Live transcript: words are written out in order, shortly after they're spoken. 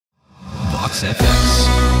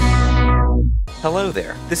VoxFX. Hello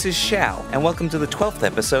there, this is Shao, and welcome to the 12th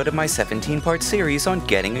episode of my 17-part series on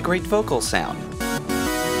getting a great vocal sound.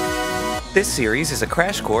 This series is a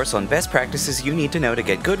crash course on best practices you need to know to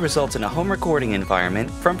get good results in a home recording environment,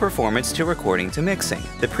 from performance to recording to mixing.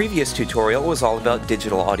 The previous tutorial was all about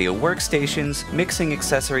digital audio workstations, mixing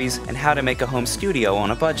accessories, and how to make a home studio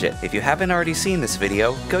on a budget. If you haven't already seen this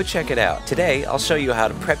video, go check it out. Today, I'll show you how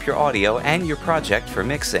to prep your audio and your project for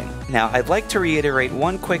mixing. Now, I'd like to reiterate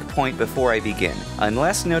one quick point before I begin.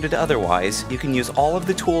 Unless noted otherwise, you can use all of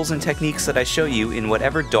the tools and techniques that I show you in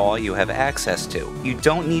whatever DAW you have access to. You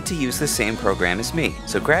don't need to use the same program as me,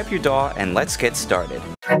 so grab your DAW and let's get started.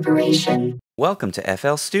 Preparation. Welcome to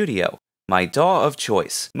FL Studio, my DAW of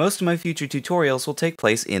choice. Most of my future tutorials will take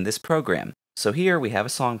place in this program. So here we have a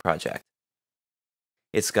song project.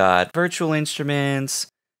 It's got virtual instruments,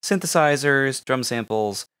 synthesizers, drum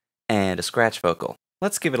samples, and a scratch vocal.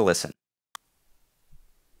 Let's give it a listen.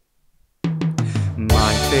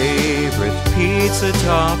 My favorite pizza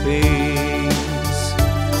toppings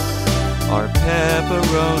are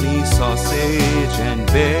pepperoni, sausage, and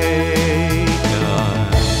bacon.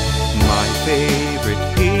 My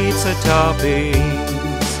favorite pizza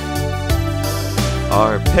toppings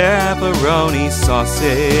are pepperoni,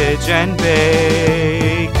 sausage, and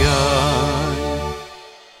bacon.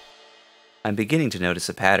 I'm beginning to notice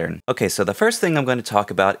a pattern. Okay, so the first thing I'm going to talk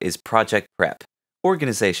about is project prep.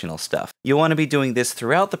 Organizational stuff. You'll want to be doing this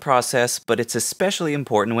throughout the process, but it's especially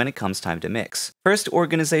important when it comes time to mix. First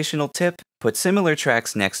organizational tip, put similar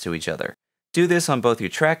tracks next to each other. Do this on both your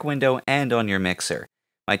track window and on your mixer.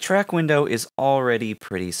 My track window is already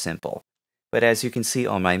pretty simple, but as you can see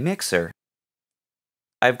on my mixer,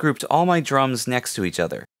 I've grouped all my drums next to each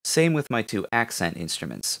other. Same with my two accent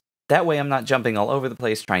instruments. That way I'm not jumping all over the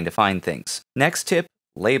place trying to find things. Next tip,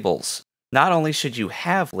 labels. Not only should you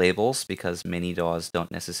have labels, because many DAWs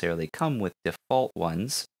don't necessarily come with default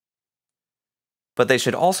ones, but they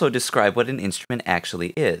should also describe what an instrument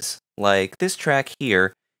actually is. Like this track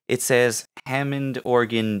here, it says Hammond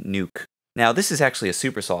Organ Nuke. Now this is actually a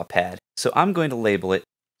supersaw pad, so I'm going to label it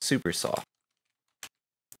supersaw.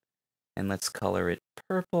 And let's color it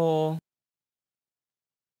purple.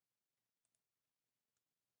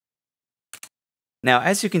 Now,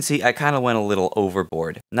 as you can see, I kind of went a little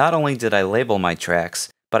overboard. Not only did I label my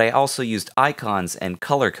tracks, but I also used icons and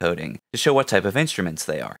color coding to show what type of instruments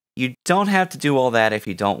they are. You don't have to do all that if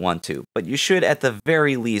you don't want to, but you should at the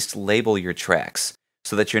very least label your tracks,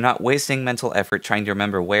 so that you're not wasting mental effort trying to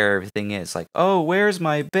remember where everything is. Like, oh, where's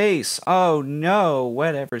my bass? Oh no,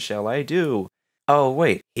 whatever shall I do? Oh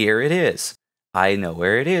wait, here it is. I know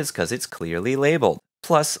where it is because it's clearly labeled.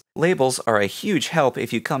 Plus, labels are a huge help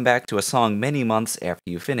if you come back to a song many months after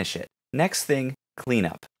you finish it. Next thing,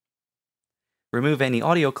 cleanup. Remove any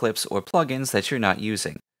audio clips or plugins that you're not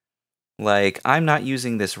using. Like, I'm not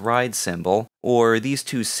using this ride symbol or these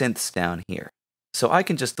two synths down here, so I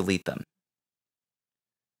can just delete them.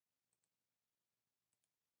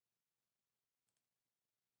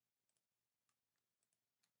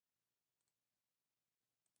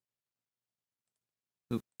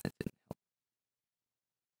 Oop, that didn't help.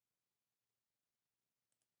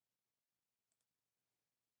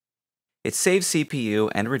 It saves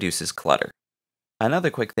CPU and reduces clutter.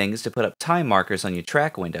 Another quick thing is to put up time markers on your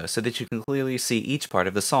track window so that you can clearly see each part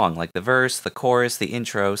of the song, like the verse, the chorus, the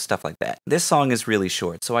intro, stuff like that. This song is really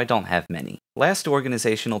short, so I don't have many. Last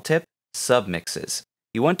organizational tip, submixes.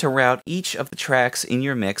 You want to route each of the tracks in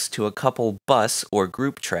your mix to a couple bus or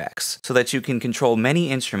group tracks so that you can control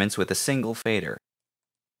many instruments with a single fader.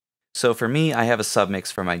 So for me, I have a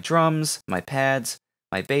submix for my drums, my pads,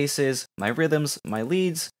 my basses, my rhythms, my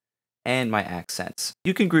leads, and my accents.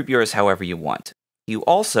 You can group yours however you want. You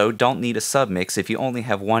also don't need a submix if you only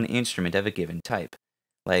have one instrument of a given type.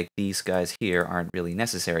 Like these guys here aren't really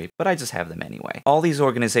necessary, but I just have them anyway. All these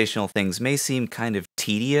organizational things may seem kind of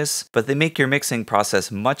tedious, but they make your mixing process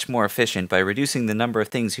much more efficient by reducing the number of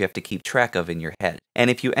things you have to keep track of in your head. And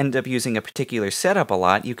if you end up using a particular setup a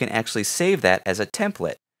lot, you can actually save that as a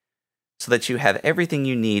template, so that you have everything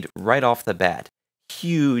you need right off the bat.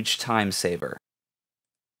 Huge time saver.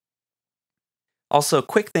 Also,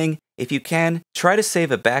 quick thing, if you can, try to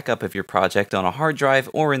save a backup of your project on a hard drive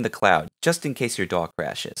or in the cloud, just in case your DAW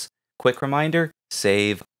crashes. Quick reminder,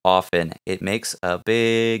 save often. It makes a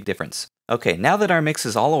big difference. Okay, now that our mix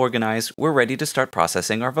is all organized, we're ready to start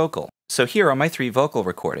processing our vocal. So here are my 3 vocal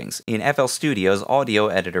recordings in FL Studio's Audio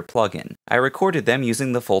Editor plugin. I recorded them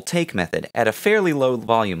using the full take method at a fairly low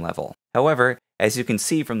volume level. However, As you can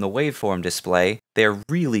see from the waveform display, they're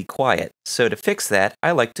really quiet. So to fix that, I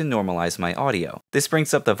like to normalize my audio. This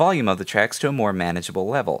brings up the volume of the tracks to a more manageable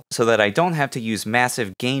level, so that I don't have to use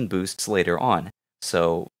massive gain boosts later on.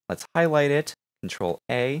 So let's highlight it, Control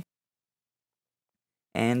A,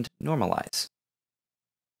 and normalize.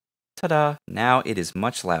 Ta-da! Now it is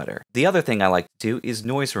much louder. The other thing I like to do is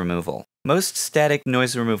noise removal. Most static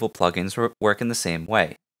noise removal plugins work in the same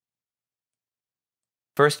way.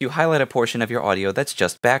 First, you highlight a portion of your audio that's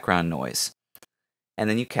just background noise, and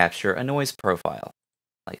then you capture a noise profile,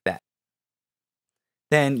 like that.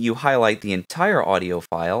 Then you highlight the entire audio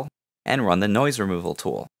file and run the noise removal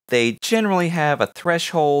tool. They generally have a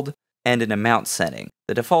threshold and an amount setting.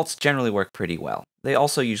 The defaults generally work pretty well. They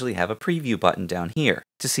also usually have a preview button down here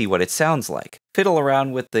to see what it sounds like. Fiddle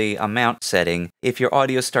around with the amount setting if your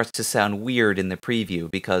audio starts to sound weird in the preview,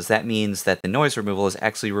 because that means that the noise removal is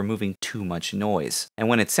actually removing too much noise. And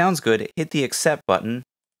when it sounds good, hit the accept button,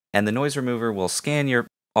 and the noise remover will scan your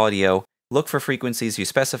audio, look for frequencies you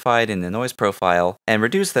specified in the noise profile, and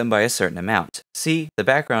reduce them by a certain amount. See, the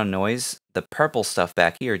background noise, the purple stuff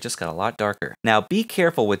back here, just got a lot darker. Now be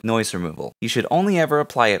careful with noise removal. You should only ever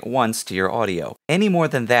apply it once to your audio. Any more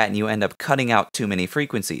than that and you end up cutting out too many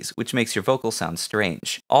frequencies, which makes your vocal sound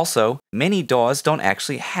strange. Also, many DAWs don't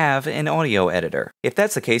actually have an audio editor. If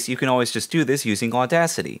that's the case, you can always just do this using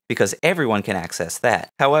Audacity, because everyone can access that.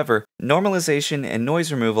 However, normalization and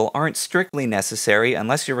noise removal aren't strictly necessary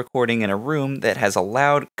unless you're recording in a room that has a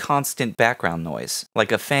loud, constant background noise,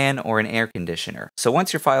 like a fan or an air conditioner. So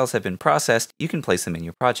once your files have been processed, you can place them in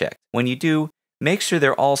your project. When you do, make sure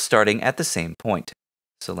they're all starting at the same point.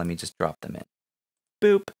 So let me just drop them in.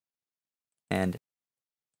 Boop, and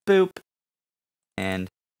boop, and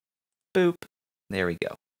boop. There we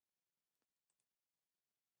go.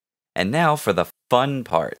 And now for the fun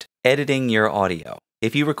part, editing your audio.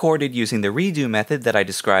 If you recorded using the redo method that I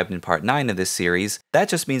described in part 9 of this series, that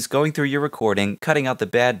just means going through your recording, cutting out the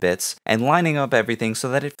bad bits, and lining up everything so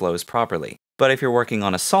that it flows properly. But if you're working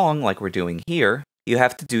on a song like we're doing here, you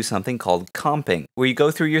have to do something called comping, where you go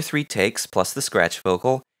through your 3 takes plus the scratch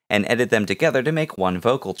vocal and edit them together to make one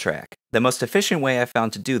vocal track. The most efficient way I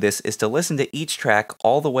found to do this is to listen to each track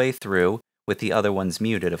all the way through, with the other ones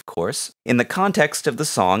muted of course, in the context of the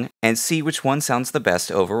song and see which one sounds the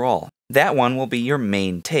best overall. That one will be your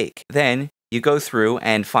main take. Then, you go through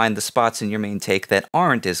and find the spots in your main take that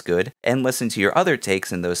aren't as good, and listen to your other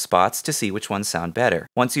takes in those spots to see which ones sound better.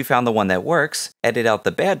 Once you found the one that works, edit out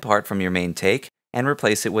the bad part from your main take, and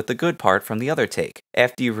replace it with the good part from the other take.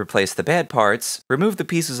 After you've replaced the bad parts, remove the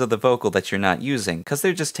pieces of the vocal that you're not using, because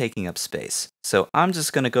they're just taking up space. So I'm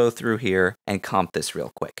just going to go through here and comp this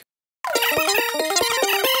real quick.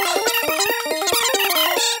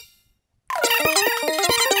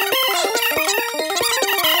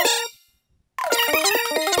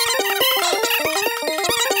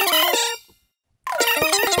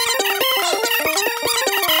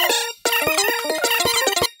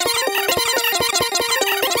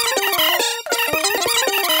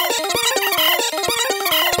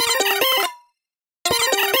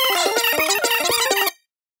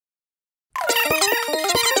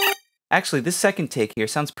 Actually, this second take here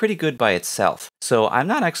sounds pretty good by itself, so I'm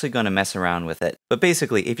not actually going to mess around with it. But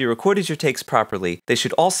basically, if you recorded your takes properly, they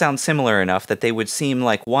should all sound similar enough that they would seem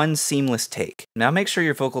like one seamless take. Now make sure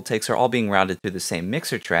your vocal takes are all being routed through the same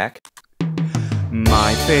mixer track.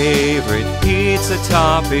 My favorite pizza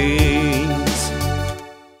toppings.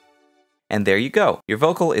 And there you go. Your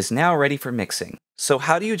vocal is now ready for mixing. So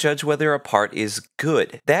how do you judge whether a part is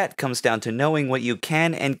good? That comes down to knowing what you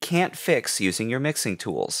can and can't fix using your mixing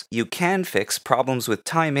tools. You can fix problems with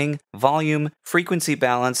timing, volume, frequency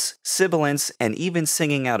balance, sibilance, and even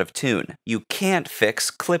singing out of tune. You can't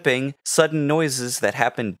fix clipping, sudden noises that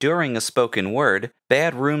happen during a spoken word,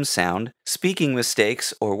 bad room sound, speaking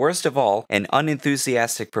mistakes, or worst of all, an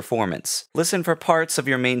unenthusiastic performance. Listen for parts of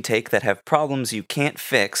your main take that have problems you can't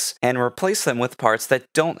fix, and replace them with parts that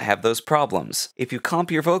don't have those problems. If you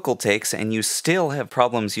comp your vocal takes and you still have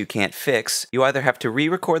problems you can't fix, you either have to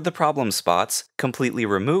re-record the problem spots, completely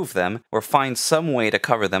remove them, or find some way to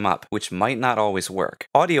cover them up, which might not always work.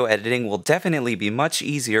 Audio editing will definitely be much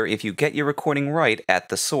easier if you get your recording right at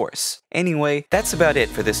the source. Anyway, that's about it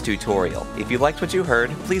for this tutorial. If you liked what you heard,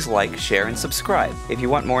 please like, share, and subscribe. If you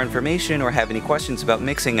want more information or have any questions about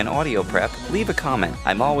mixing and audio prep, leave a comment.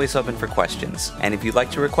 I'm always open for questions. And if you'd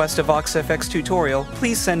like to request a VoxFX tutorial,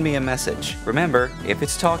 please send me a message. Remember, if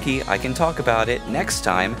it's talky, I can talk about it. Next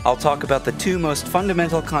time, I'll talk about the 2 most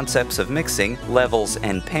fundamental concepts of mixing, levels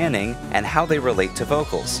and panning, and how they relate to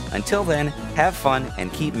vocals. Until then, have fun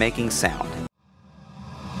and keep making sound.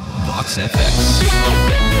 VoxFX.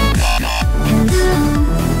 Hello.